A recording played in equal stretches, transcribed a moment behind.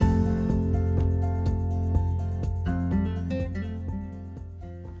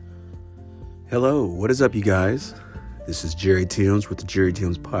Hello, what is up, you guys? This is Jerry Toombs with the Jerry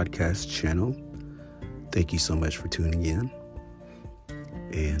Toombs podcast channel. Thank you so much for tuning in.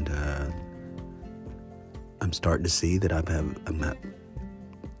 And I'm starting to see that I'm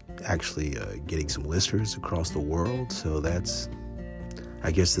actually getting some listeners across the world. So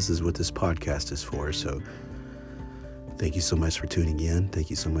I guess this is what this podcast is for. So thank you so much for tuning in. Thank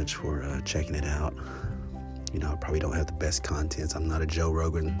you so much for checking it out. You know, I probably don't have the best contents. I'm not a Joe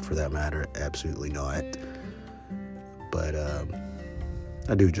Rogan for that matter. Absolutely not. But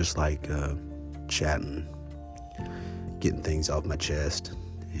I do just like chatting, getting things off my chest,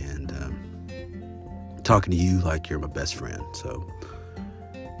 and talking to you like you're my best friend. So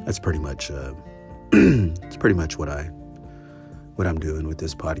that's pretty much it's pretty much what I'm doing with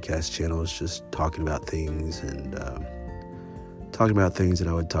this podcast channel. Is just talking about things and talking about things that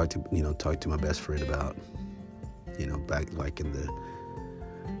I would talk to my best friend about. You know, back like in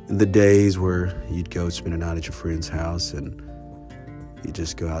the days where you'd go spend a night at your friend's house and you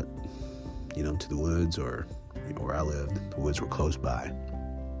just go out, to the woods, or where I lived, the woods were close by.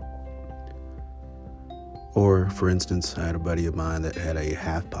 Or, for instance, I had a buddy of mine that had a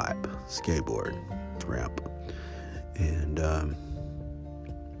half-pipe skateboard ramp, and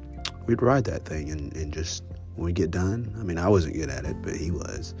we'd ride that thing and just, when we get done, I mean, I wasn't good at it, but he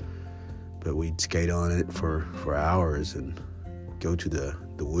was. But we'd skate on it for hours and go to the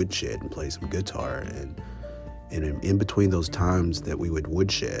woodshed and play some guitar. And in between those times that we would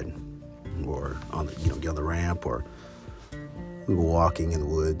woodshed, or get on the ramp, or we were walking in the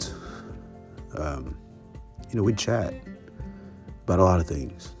woods, we'd chat about a lot of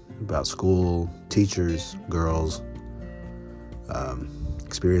things, about school, teachers, girls,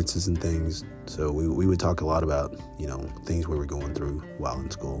 experiences and things. So we would talk a lot about, things we were going through while in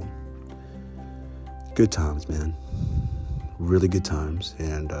school. Good times, man. Really good times.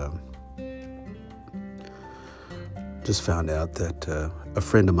 And just found out that a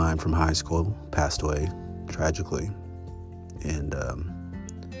friend of mine from high school passed away tragically. And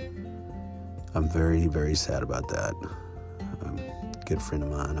I'm very, very sad about that. Good friend of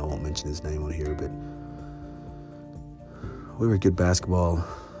mine. I won't mention his name on here, but we were good basketball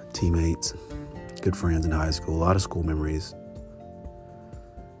teammates, good friends in high school, a lot of school memories.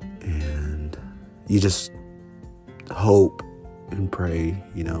 And you just hope and pray,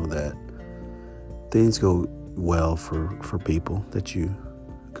 that things go well for people that you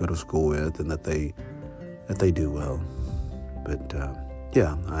go to school with, and that they do well. But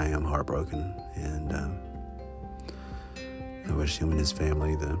I am heartbroken, and I wish him and his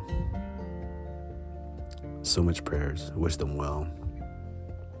family so much prayers. I wish them well.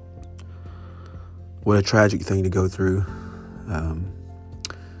 What a tragic thing to go through.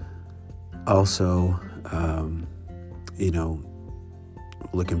 Also,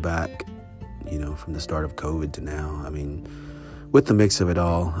 looking back, from the start of COVID to now, I mean, with the mix of it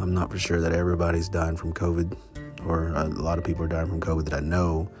all, I'm not for sure that everybody's dying from COVID, or a lot of people are dying from COVID that I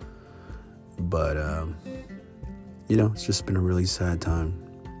know, but, it's just been a really sad time,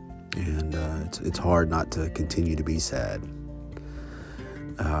 and it's hard not to continue to be sad.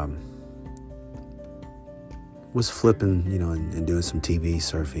 Was flipping, and doing some TV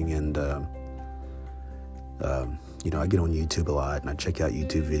surfing, and I get on YouTube a lot, and I check out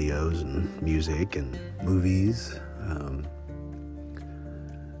YouTube videos and music and movies.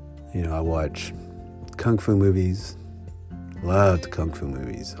 I watch Kung Fu movies. Loved Kung Fu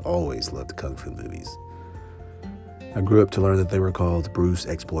movies. Always loved Kung Fu movies. I grew up to learn that they were called Bruce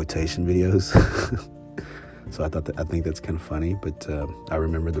exploitation videos. So I think that's kind of funny, but I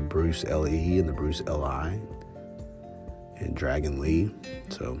remember the Bruce L.E. and the Bruce L.I. and Dragon Lee.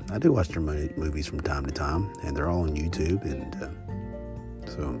 So I do watch their movies from time to time, and they're all on YouTube, and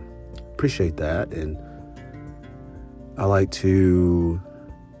so appreciate that. And I like to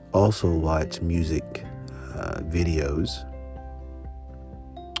also watch music videos,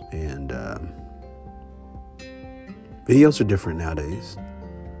 and videos are different nowadays.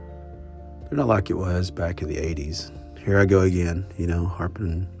 They're not like it was back in the 80s. Here I go again,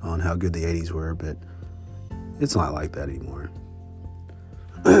 harping on how good the 80s were, but it's not like that anymore.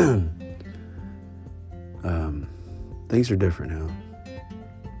 Things are different now.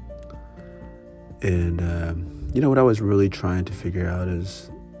 And, what I was really trying to figure out is,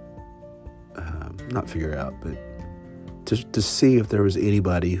 not figure out, but to see if there was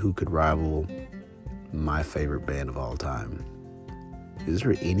anybody who could rival my favorite band of all time. Is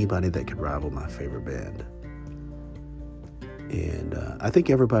there anybody that could rival my favorite band? And I think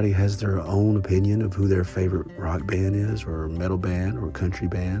everybody has their own opinion of who their favorite rock band is, or metal band, or country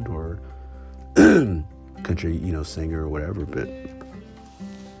band, or country, singer or whatever. But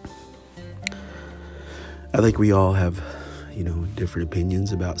I think we all have, different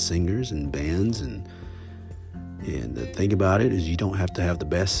opinions about singers and bands, and the thing about it is you don't have to have the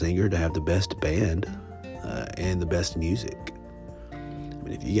best singer to have the best band and the best music. I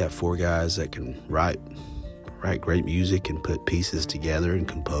mean, if you got four guys that can write great music and put pieces together and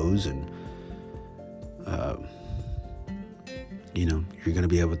compose, and you're going to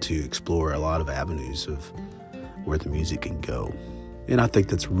be able to explore a lot of avenues of where the music can go. And I think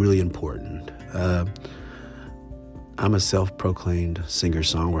that's really important. I'm a self-proclaimed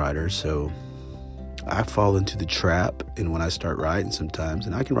singer-songwriter, so I fall into the trap, and when I start writing sometimes,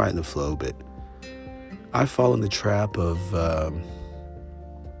 and I can write in the flow, but I fall in the trap of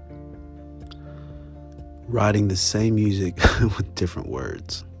writing the same music with different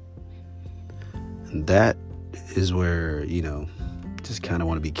words. And that is where, just kind of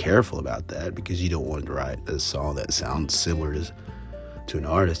want to be careful about that, because you don't want to write a song that sounds similar to an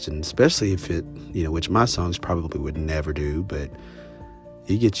artist, and especially if it, which my songs probably would never do, but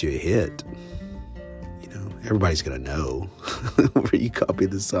you get you a hit, everybody's going to know where you copy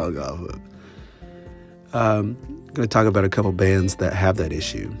the song off of. I'm going to talk about a couple bands that have that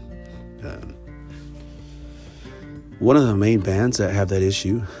issue. One of the main bands that have that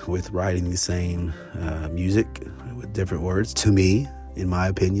issue with writing the same music with different words, to me, in my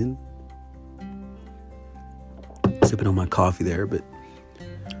opinion, sipping on my coffee there, but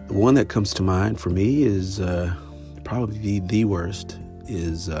the one that comes to mind for me is probably the worst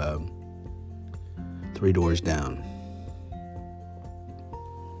is Three Doors Down.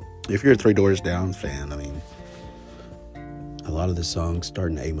 If you're a Three Doors Down fan, I mean, a lot of the songs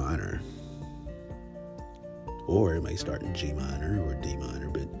start in A minor, or it may start in G minor or D minor,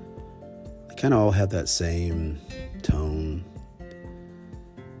 but they kind of all have that same tone,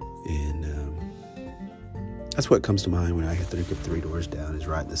 and that's what comes to mind when I think of Three Doors Down, is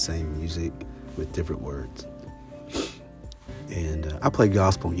writing the same music with different words. And I played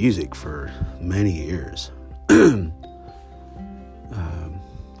gospel music for many years.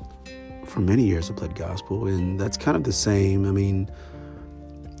 For many years I played gospel, and that's kind of the same. I mean,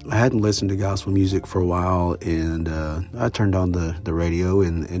 I hadn't listened to gospel music for a while, and I turned on the radio,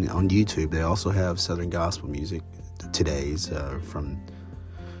 and on YouTube they also have Southern gospel music, today's from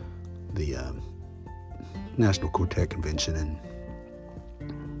the National Quartet Convention and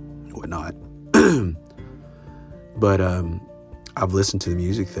whatnot. But I've listened to the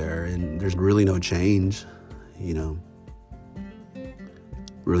music there, and there's really no change,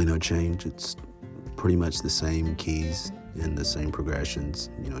 really no change. It's pretty much the same keys and the same progressions,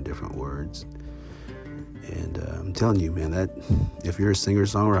 different words. And I'm telling you, man, that if you're a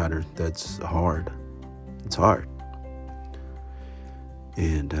singer-songwriter, that's hard. It's hard.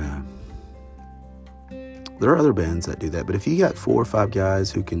 And there are other bands that do that, but if you got 4 or 5 guys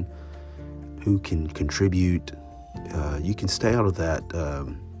who can contribute, you can stay out of that.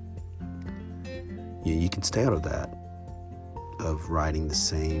 You can stay out of that, of writing the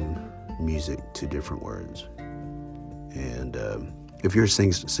same music to different words. And if you're a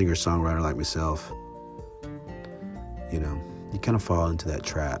singer-songwriter like myself, you kind of fall into that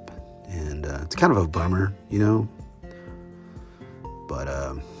trap, and it's kind of a bummer, but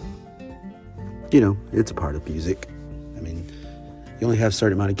it's a part of music. I mean, you only have a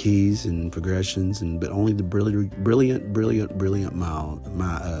certain amount of keys and progressions, but only the brilliant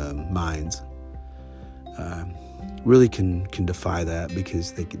minds really can defy that,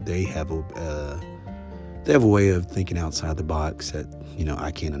 because they have a way of thinking outside the box that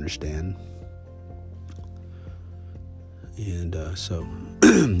I can't understand. And so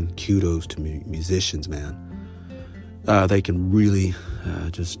kudos to musicians, man. They can really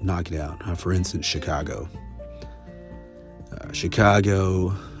just knock it out. For instance, Chicago,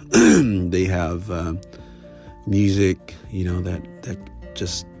 they have music, that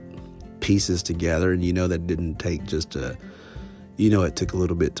just pieces together, and that didn't take just it took a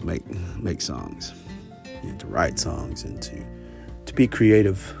little bit to make songs, to write songs, and to be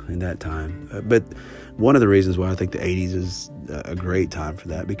creative in that time. But one of the reasons why I think the 80s is a great time for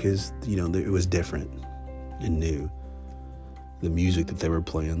that, because it was different and new. The music that they were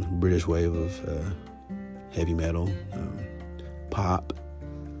playing, the British wave of heavy metal, pop,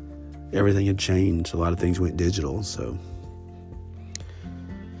 everything had changed. A lot of things went digital, so,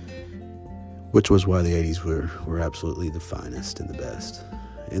 which was why the 80s were absolutely the finest and the best.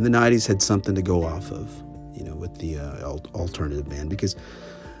 And the 90s had something to go off of, with the alternative band, because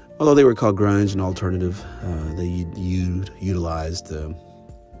although they were called grunge and alternative, they utilized a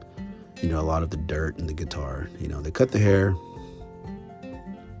lot of the dirt in the guitar. They cut the hair,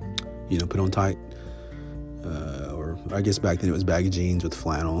 put on tight, or I guess back then it was baggy jeans with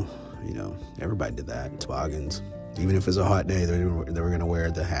flannel, everybody did that. Toboggans. Even if it's a hot day, they were going to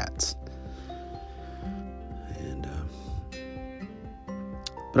wear the hats. And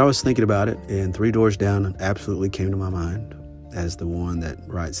but I was thinking about it, and Three Doors Down absolutely came to my mind as the one that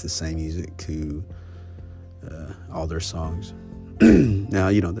writes the same music to all their songs. Now,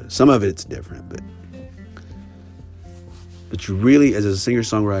 some of it's different, but you really, as a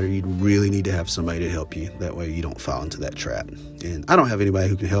singer-songwriter, you really need to have somebody to help you. That way you don't fall into that trap. And I don't have anybody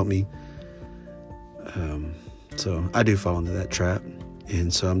who can help me. So I do fall into that trap.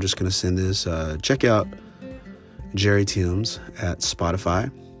 And so I'm just going to send this. Check out Jerry Timms at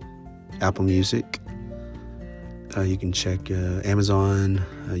Spotify, Apple Music. You can check Amazon,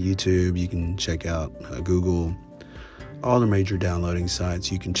 YouTube. You can check out Google, all the major downloading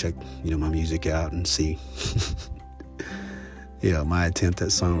sites. You can check, my music out and see my attempt at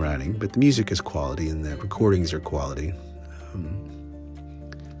songwriting. But the music is quality and the recordings are quality.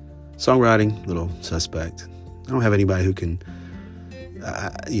 Songwriting, little suspect. I don't have anybody who can,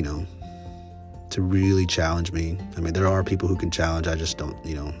 to really challenge me. I mean, there are people who can challenge. I just don't,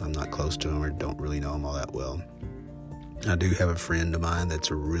 I'm not close to them or don't really know them all that well. I do have a friend of mine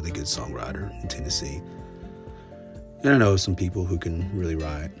that's a really good songwriter in Tennessee. And I know some people who can really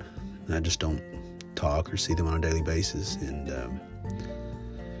write. And I just don't talk or see them on a daily basis.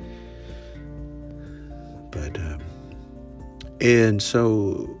 And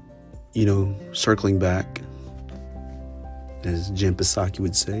so, circling back, as Jen Psaki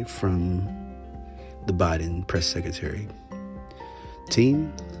would say, from the Biden press secretary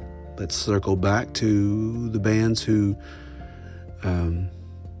team, let's circle back to the bands who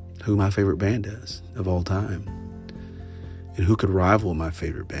my favorite band is of all time, and who could rival my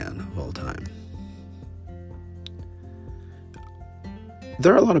favorite band of all time.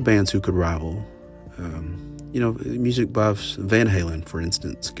 There are a lot of bands who could rival. Music buffs, Van Halen, for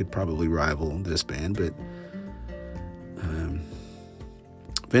instance, could probably rival this band, but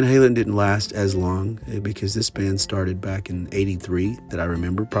Van Halen didn't last as long because this band started back in 83, that I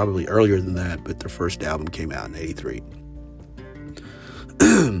remember, probably earlier than that, but their first album came out in 83.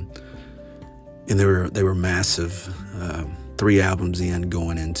 And they were massive, 3 albums in,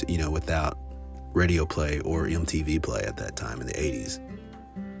 going into, without radio play or MTV play at that time in the 80s.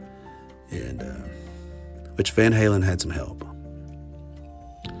 And which Van Halen had some help.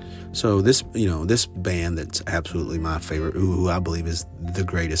 So this band that's absolutely my favorite, who I believe is the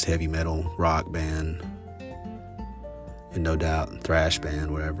greatest heavy metal rock band, and no doubt thrash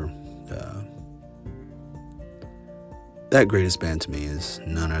band, whatever. That greatest band to me is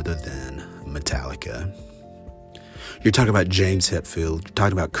none other than Metallica. You're talking about James Hetfield, you're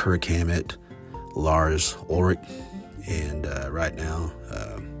talking about Kirk Hammett, Lars Ulrich, and right now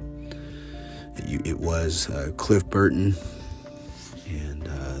it was Cliff Burton, and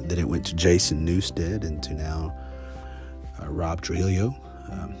then it went to Jason Newsted, and to now Rob Trujillo,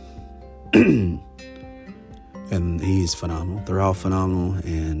 and he's phenomenal. They're all phenomenal,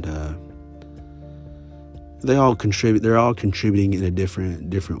 and they all contribute. They're all contributing in a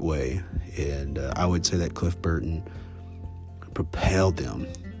different way, and I would say that Cliff Burton propelled them.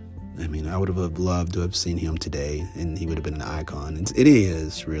 I mean, I would have loved to have seen him today, and he would have been an icon.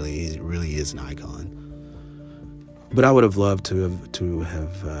 He really is an icon. But I would have loved to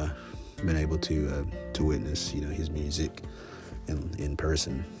have been able to witness, his music in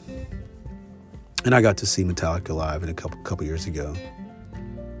person. And I got to see Metallica live a couple years ago,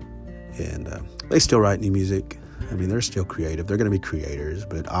 and they still write new music. I mean, they're still creative. They're going to be creators,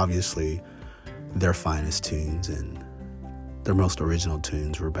 but obviously, their finest tunes and their most original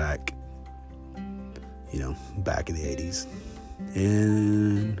tunes were back in the 80s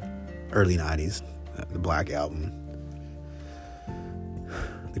and early 90s, the Black Album.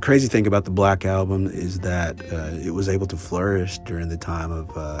 The crazy thing about the Black Album is that it was able to flourish during the time of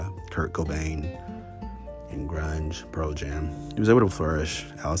Kurt Cobain and grunge, Pearl Jam. It was able to flourish,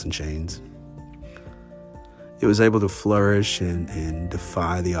 Alice in Chains. It was able to flourish and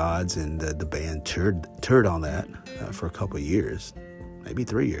defy the odds, and the band toured on that for a couple of years, maybe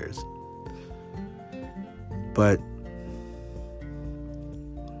 3 years. But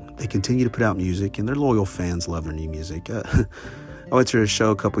they continue to put out music, and their loyal fans love their new music. I went to a show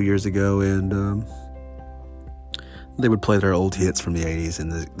a couple years ago, and they would play their old hits from the 80s,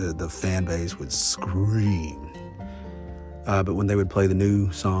 and the fan base would scream. But when they would play the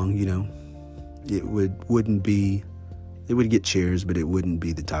new song, it would get cheers, but it wouldn't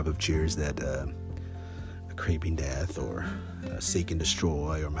be the type of cheers that A Creeping Death or Seek and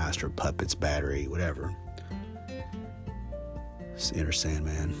Destroy or Master of Puppets, Battery, whatever. Enter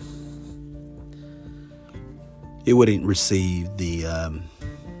Sandman. It wouldn't receive the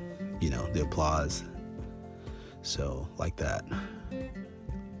the applause. So, like that.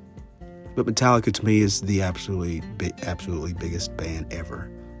 But Metallica to me is the absolutely biggest band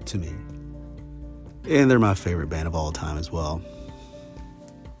ever to me. And they're my favorite band of all time as well.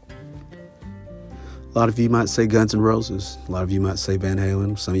 A lot of you might say Guns N' Roses. A lot of you might say Van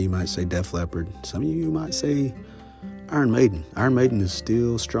Halen. Some of you might say Def Leppard. Some of you might say Iron Maiden. Iron Maiden is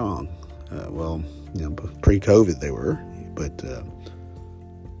still strong. Pre-COVID they were. But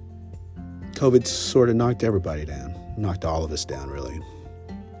COVID sort of knocked everybody down. Knocked all of us down, really.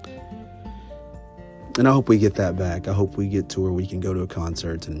 And I hope we get that back. I hope we get to where we can go to a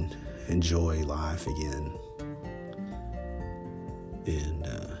concert and enjoy life again.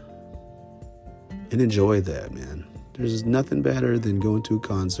 And enjoy that, man. There's nothing better than going to a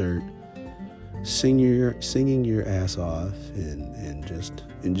concert, singing your ass off, and just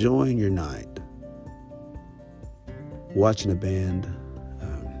enjoying your night. Watching a band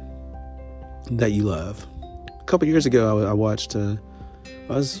that you love. A couple years ago, I watched. I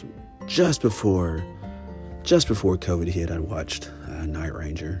was just before COVID hit. I watched Night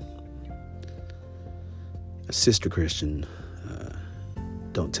Ranger, Sister Christian.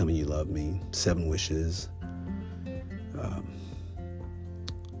 Don't Tell Me You Love Me, Seven Wishes.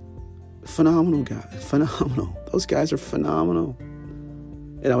 Phenomenal guy. Phenomenal. Those guys are phenomenal.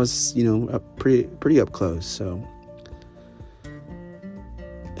 And I was, pretty up close. So,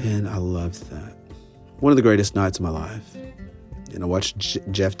 and I loved that. One of the greatest nights of my life. And I watched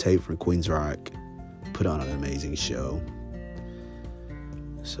Jeff Tate from Queensryche put on an amazing show.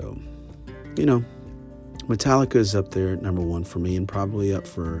 So, Metallica is up there at number one for me, and probably up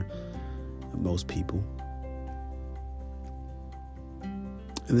for most people.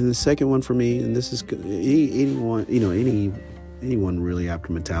 And then the second one for me, and this is anyone really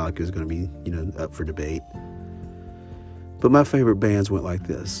after Metallica is going to be, up for debate. But my favorite bands went like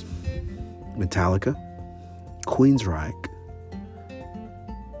this: Metallica, Queensryche,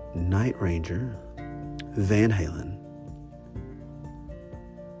 Night Ranger, Van Halen,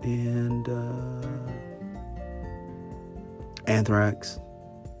 and Anthrax,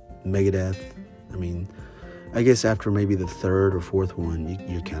 Megadeth. I guess after maybe the third or fourth one,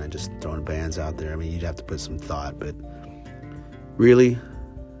 you're kind of just throwing bands out there. You'd have to put some thought, but really,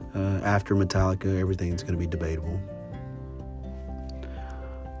 after Metallica, everything's going to be debatable.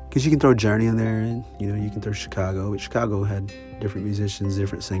 Because you can throw Journey in there, and, you can throw Chicago. But Chicago had different musicians,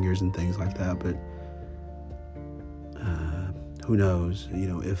 different singers, and things like that, but who knows,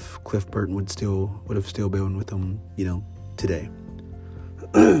 if Cliff Burton would have still been with them, today.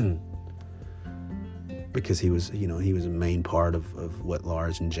 Because he was a main part of what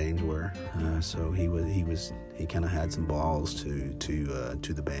Lars and James were. So he kind of had some balls to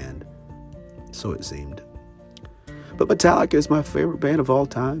the band. So it seemed. But Metallica is my favorite band of all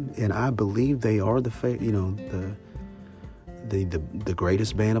time, and I believe they are the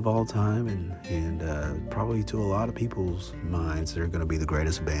greatest band of all time, and probably to a lot of people's minds, they're going to be the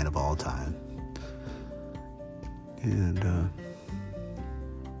greatest band of all time. And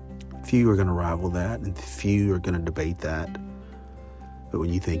few are going to rival that, and few are going to debate that. But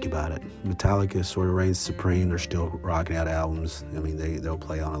when you think about it, Metallica sort of reigns supreme. They're still rocking out albums. They'll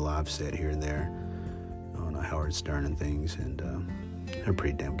play on a live set here and there on a Howard Stern and things, and they're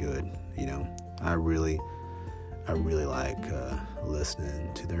pretty damn good. I really like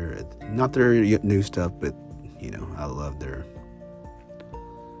listening to not their new stuff, but I love their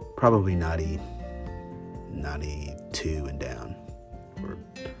probably 92 and down.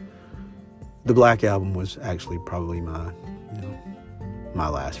 The Black Album was actually probably my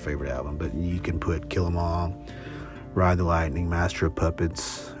last favorite album, but you can put Kill 'Em All, Ride the Lightning, Master of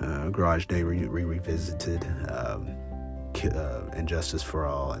Puppets, Garage Day Revisited, and Justice for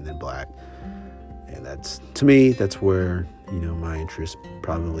All, and then Black. And that's where, my interest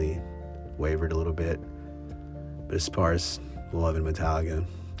probably wavered a little bit. But as far as loving Metallica,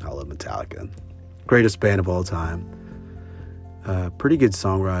 I love Metallica. Greatest band of all time. Pretty good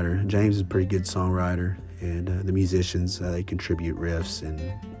songwriter. James is a pretty good songwriter. And the musicians, they contribute riffs, and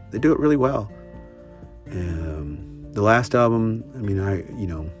they do it really well. The last album,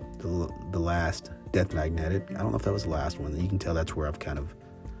 the last Death Magnetic, I don't know if that was the last one. You can tell that's where I've kind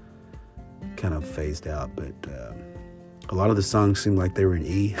of phased out, but a lot of the songs seem like they were in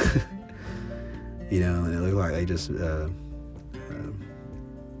E. And it looked like they just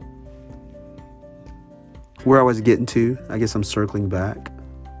where I was getting to, I guess I'm circling back,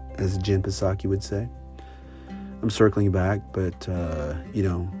 as Jen Psaki would say. I'm circling back, but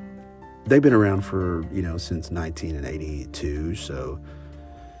they've been around for since 1982. So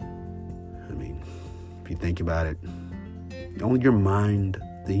if you think about it, only your mind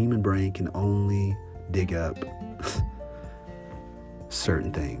The human brain can only dig up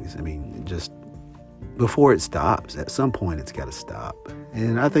certain things. I mean, just before it stops, at some point it's got to stop.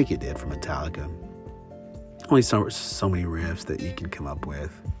 And I think it did for Metallica. Only so many riffs that you can come up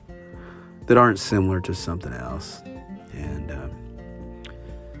with that aren't similar to something else. And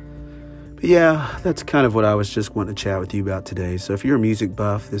but yeah, that's kind of what I was just wanting to chat with you about today. So if you're a music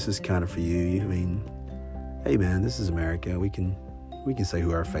buff, this is kind of for you. I mean, hey man, this is America. We can say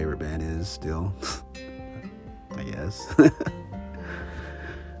who our favorite band is still, I guess.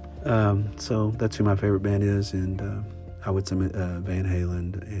 So that's who my favorite band is, and I would say Van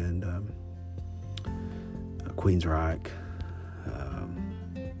Halen and Queensryche,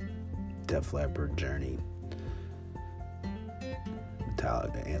 Def Leppard, Journey,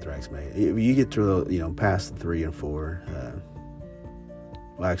 Metallica, Anthrax, you get to past 3 and 4.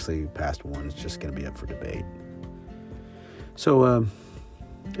 Well, actually, past 1 is just going to be up for debate. So,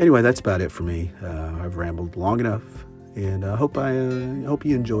 anyway, that's about it for me. I've rambled long enough, and I hope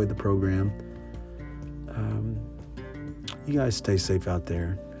you enjoyed the program. You guys stay safe out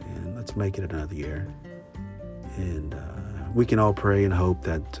there, and let's make it another year. And we can all pray and hope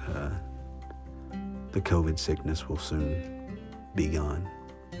that the COVID sickness will soon be gone,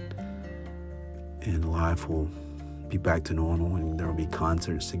 and life will be back to normal, and there will be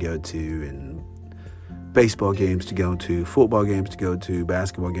concerts to go to, and baseball games to go to, football games to go to,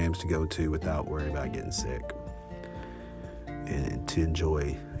 basketball games to go to without worrying about getting sick, and to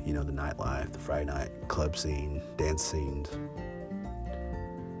enjoy, the nightlife, the Friday night club scene, dance scenes.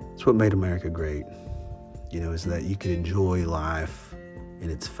 It's what made America great, is that you could enjoy life in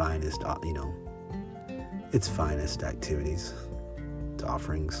its finest, its finest activities, its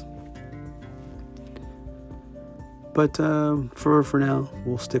offerings. But for now,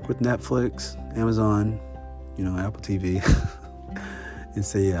 we'll stick with Netflix, Amazon, Apple TV, and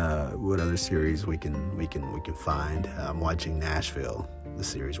see what other series we can find. I'm watching Nashville, the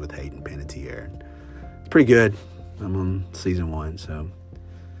series with Hayden Panettiere. It's pretty good. I'm on season 1, so.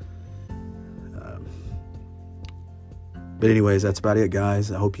 But anyways, that's about it,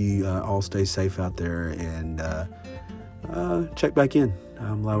 guys. I hope you all stay safe out there, and check back in.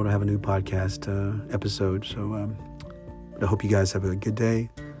 I'm liable to have a new podcast episode, so I hope you guys have a good day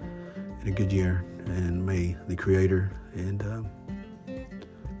and a good year, and may the Creator and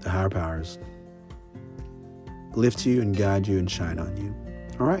the higher powers lift you and guide you and shine on you.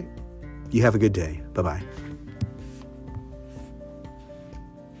 All right. You have a good day. Bye-bye.